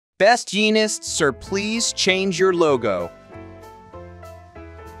Best Jeanist, sir, please change your logo.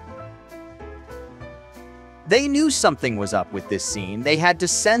 They knew something was up with this scene. They had to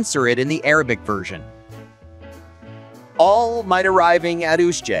censor it in the Arabic version. All might arriving at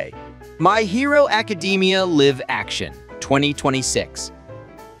Usj. My Hero Academia Live Action 2026.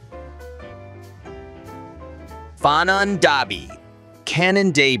 Fanan Dabi,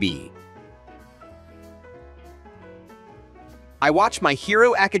 Canon Dabi. I watch My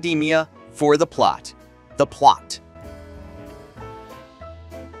Hero Academia for the plot. The plot.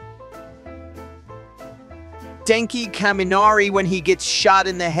 Denki Kaminari when he gets shot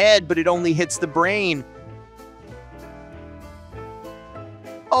in the head, but it only hits the brain.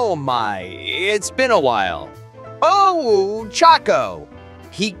 Oh my, it's been a while. Oh, Chaco.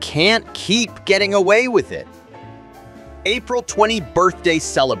 He can't keep getting away with it. April 20 birthday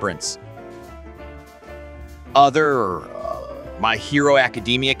celebrants. Other My Hero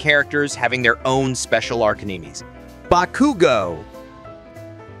Academia characters having their own special arcanimes. Bakugo.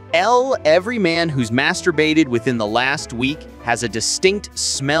 Every man who's masturbated within the last week has a distinct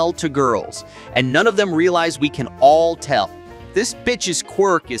smell to girls, and none of them realize we can all tell. This bitch's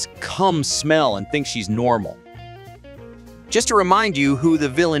quirk is cum smell and thinks she's normal. Just to remind you who the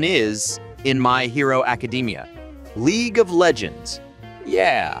villain is in My Hero Academia. League of Legends.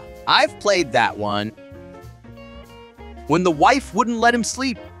 Yeah, I've played that one. When the wife wouldn't let him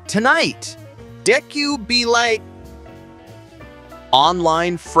sleep tonight. Deku be like...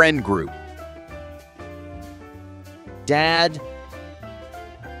 Online friend group. Dad.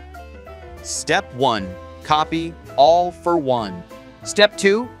 Step 1. Copy all for one. Step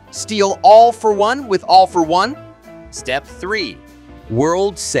 2. Steal all for one with all for one. Step 3.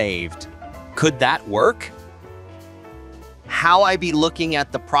 World saved. Could that work? How I be looking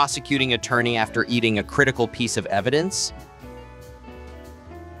at the prosecuting attorney after eating a critical piece of evidence?